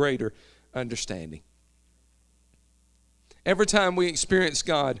have greater understanding. Every time we experience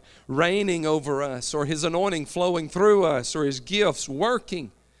God reigning over us, or His anointing flowing through us, or His gifts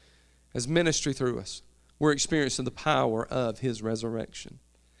working as ministry through us, we're experiencing the power of His resurrection.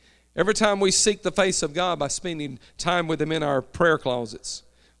 Every time we seek the face of God by spending time with Him in our prayer closets,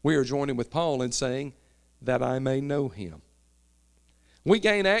 we are joining with Paul in saying, that I may know Him. We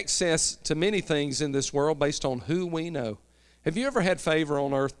gain access to many things in this world based on who we know. Have you ever had favor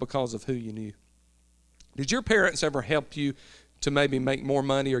on earth because of who you knew? Did your parents ever help you to maybe make more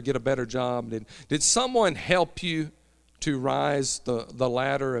money or get a better job? Did someone help you to rise the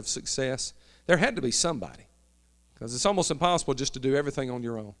ladder of success? There had to be somebody, because it's almost impossible just to do everything on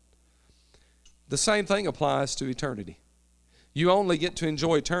your own. The same thing applies to eternity. You only get to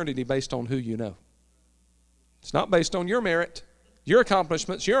enjoy eternity based on who you know. It's not based on your merit, your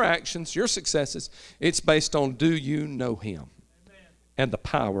accomplishments, your actions, your successes. It's based on, do you know Him? Amen. And the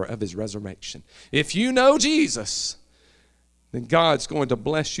power of His resurrection. If you know Jesus, then God's going to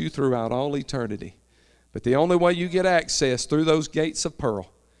bless you throughout all eternity. But the only way you get access through those gates of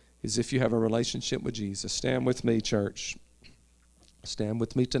pearl is if you have a relationship with Jesus. Stand with me, church. Stand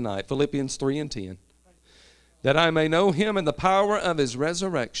with me tonight. Philippians 3:10. That I may know Him and the power of His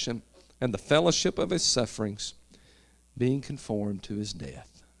resurrection and the fellowship of His sufferings, being conformed to His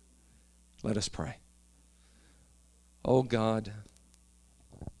death. Let us pray. Oh God,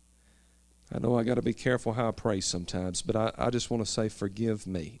 I know I got to be careful how I pray sometimes, but I just want to say, forgive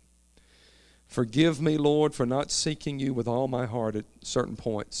me. Forgive me, Lord, for not seeking you with all my heart at certain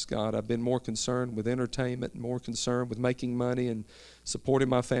points. God, I've been more concerned with entertainment, more concerned with making money and supporting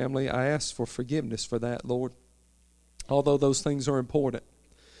my family. I ask for forgiveness for that, Lord, although those things are important.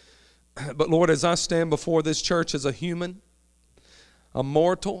 But Lord, as I stand before this church as a human, a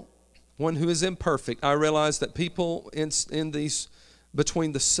mortal, one who is imperfect, I realize that people in these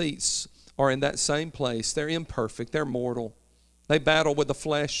between the seats are in that same place. They're imperfect. They're mortal. They battle with the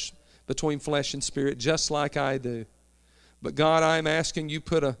flesh, between flesh and spirit, just like I do. But God, I'm asking you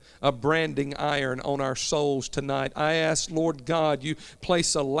put a branding iron on our souls tonight. I ask, Lord God, you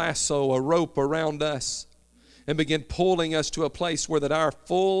place a lasso, a rope around us and begin pulling us to a place where that our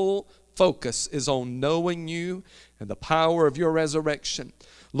full focus is on knowing you and the power of your resurrection.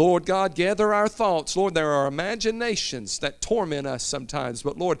 Lord God, gather our thoughts. Lord, there are imaginations that torment us sometimes,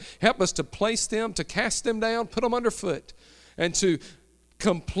 but Lord, help us to place them, to cast them down, put them underfoot, and to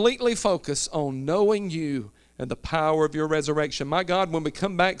completely focus on knowing you and the power of your resurrection. My God, when we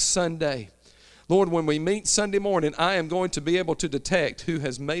come back Sunday, Lord, when we meet Sunday morning, I am going to be able to detect who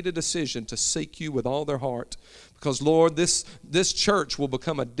has made a decision to seek you with all their heart. Because, Lord, this church will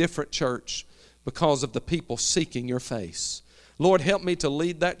become a different church because of the people seeking your face. Lord, help me to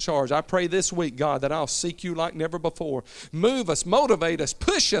lead that charge. I pray this week, God, that I'll seek you like never before. Move us, motivate us,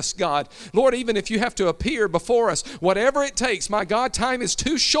 push us, God. Lord, even if you have to appear before us, whatever it takes, my God, time is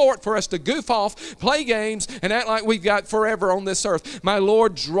too short for us to goof off, play games, and act like we've got forever on this earth. My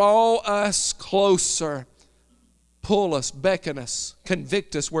Lord, draw us closer. Pull us, beckon us,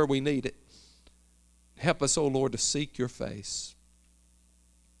 convict us where we need it. Help us, oh Lord, to seek your face.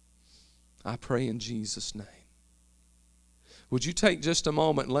 I pray in Jesus' name. Would you take just a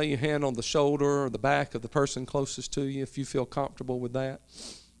moment and lay your hand on the shoulder or the back of the person closest to you if you feel comfortable with that?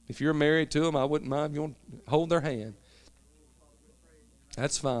 If you're married to them, I wouldn't mind if you want to hold their hand.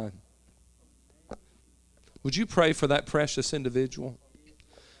 That's fine. Would you pray for that precious individual?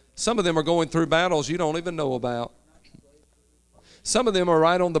 Some of them are going through battles you don't even know about. Some of them are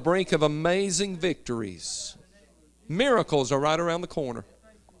right on the brink of amazing victories. Miracles are right around the corner.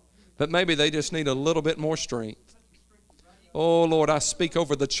 But maybe they just need a little bit more strength. Oh, Lord, I speak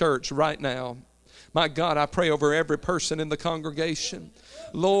over the church right now. My God, I pray over every person in the congregation.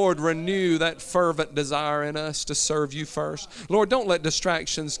 Lord, renew that fervent desire in us to serve you first. Lord, don't let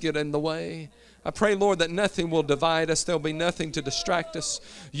distractions get in the way. I pray, Lord, that nothing will divide us. There'll be nothing to distract us.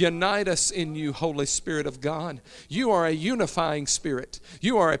 Unite us in you, Holy Spirit of God. You are a unifying spirit.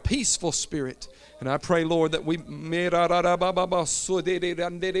 You are a peaceful spirit. And I pray, Lord, that we... My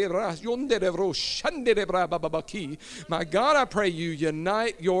God, I pray you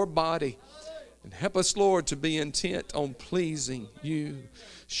unite your body. And help us, Lord, to be intent on pleasing you.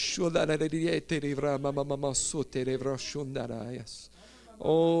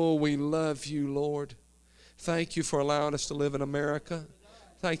 Oh, we love you, Lord. Thank you for allowing us to live in America.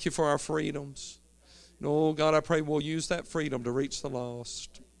 Thank you for our freedoms. Oh, God, I pray we'll use that freedom to reach the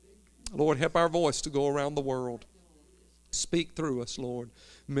lost. Lord, help our voice to go around the world. Speak through us, Lord.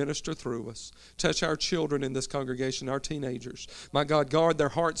 Minister through us. Touch our children in this congregation, our teenagers. My God, guard their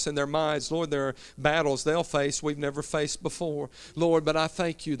hearts and their minds. Lord, there are battles they'll face we've never faced before. Lord, but I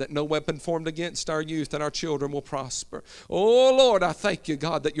thank you that no weapon formed against our youth and our children will prosper. Oh, Lord, I thank you,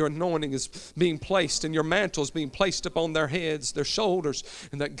 God, that your anointing is being placed and your mantle is being placed upon their heads, their shoulders,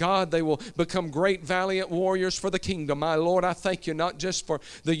 and that, God, they will become great, valiant warriors for the kingdom. My Lord, I thank you not just for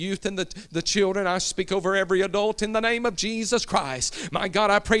the youth and the children. I speak over every adult in the name of Jesus Christ. My God,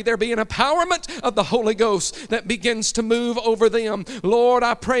 I pray there be an empowerment of the Holy Ghost that begins to move over them. Lord,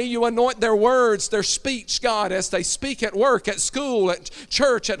 I pray you anoint their words, their speech, God, as they speak at work, at school, at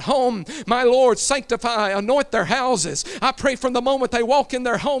church, at home. My Lord, sanctify, anoint their houses. I pray from the moment they walk in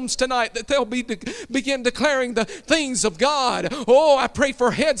their homes tonight that they'll begin declaring the things of God. Oh, I pray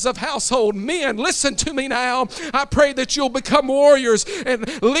for heads of household, men, listen to me now. I pray that you'll become warriors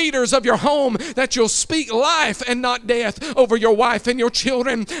and leaders of your home, that you'll speak life and not death over your wife and your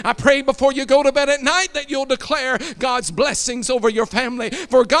children. I pray before you go to bed at night that you'll declare God's blessings over your family.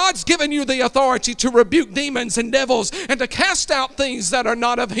 For God's given you the authority to rebuke demons and devils and to cast out things that are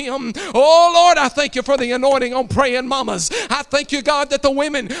not of Him. Oh, Lord, I thank you for the anointing on praying mamas. I thank you, God, that the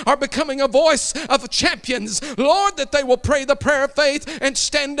women are becoming a voice of champions. Lord, that they will pray the prayer of faith and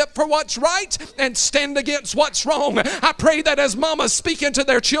stand up for what's right and stand against what's wrong. I pray that as mamas speak into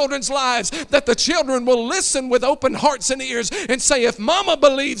their children's lives, that the children will listen with open hearts and ears and say, if mama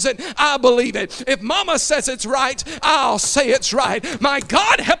believes it, I believe it. If mama says it's right, I'll say it's right. My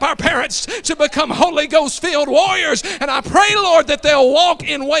God, help our parents to become Holy Ghost filled warriors. And I pray, Lord, that they'll walk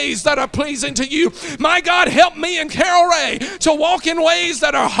in ways that are pleasing to you. My God, help me and Carol Ray to walk in ways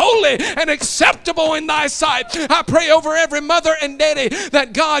that are holy and acceptable in thy sight. I pray over every mother and daddy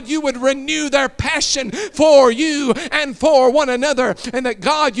that, God, you would renew their passion for you and for one another, and that,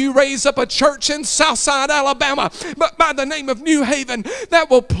 God, you raise up a church in Southside Alabama, but by the name of New Haven, that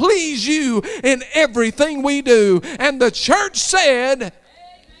will please you in everything we do. And the church said,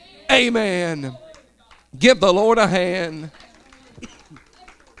 amen. Give the Lord a hand.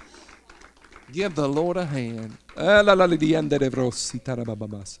 Give the Lord a hand.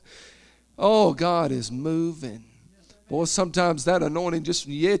 Oh, God is moving. Boy, sometimes that anointing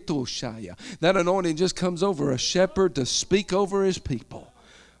just comes over a shepherd to speak over his people.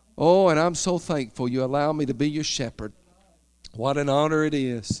 Oh, and I'm so thankful you allow me to be your shepherd. What an honor it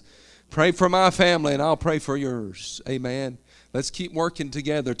is. Pray for my family and I'll pray for yours. Amen. Let's keep working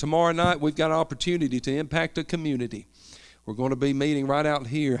together. Tomorrow night we've got an opportunity to impact a community. We're going to be meeting right out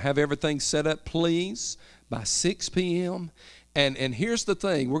here. Have everything set up, please, by 6 p.m. And here's the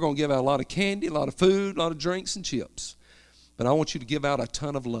thing. We're going to give out a lot of candy, a lot of food, a lot of drinks and chips. But I want you to give out a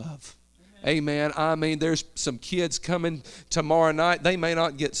ton of love. Amen. I mean, there's some kids coming tomorrow night. They may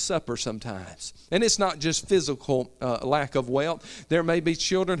not get supper sometimes. And it's not just physical lack of wealth. There may be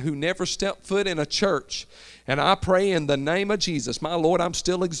children who never step foot in a church. And I pray in the name of Jesus, my Lord, I'm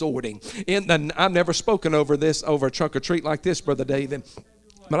still exhorting. I've never spoken over a trunk or treat like this, Brother David.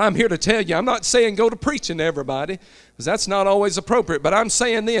 But I'm here to tell you, I'm not saying go to preaching to everybody, because that's not always appropriate. But I'm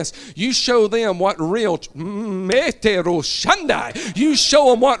saying this, you show them what real, you show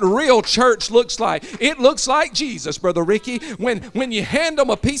them what real church looks like. It looks like Jesus, Brother Ricky. When you hand them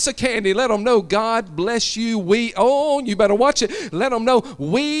a piece of candy, let them know, God bless you. You better watch it. Let them know,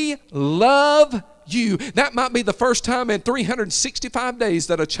 we love you. That might be the first time in 365 days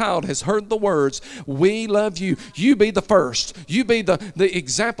that a child has heard the words, we love you. You be the first. You be the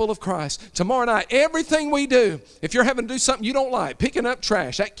example of Christ. Tomorrow night, everything we do, if you're having to do something you don't like, picking up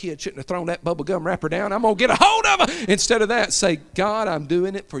trash, that kid shouldn't have thrown that bubble gum wrapper down. I'm going to get a hold of it. Instead of that, say, God, I'm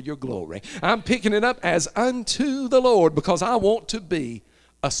doing it for your glory. I'm picking it up as unto the Lord because I want to be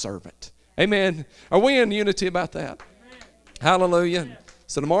a servant. Amen. Are we in unity about that? Hallelujah.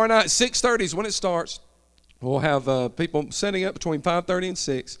 So tomorrow night, 6:30 is when it starts. We'll have people setting up between 5:30 and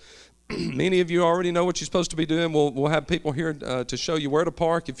 6. Many of you already know what you're supposed to be doing. We'll have people here to show you where to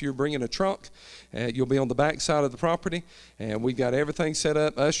park if you're bringing a trunk. You'll be on the back side of the property. And we've got everything set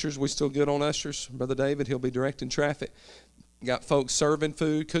up. Ushers, we still good on ushers. Brother David, he'll be directing traffic. Got folks serving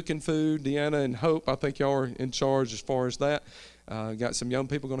food, cooking food. Deanna and Hope, I think y'all are in charge as far as that. Got some young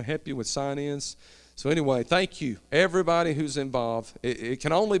people going to help you with sign-ins. So anyway, thank you, everybody who's involved. It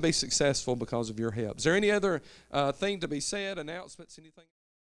can only be successful because of your help. Is there any other thing to be said, announcements, anything?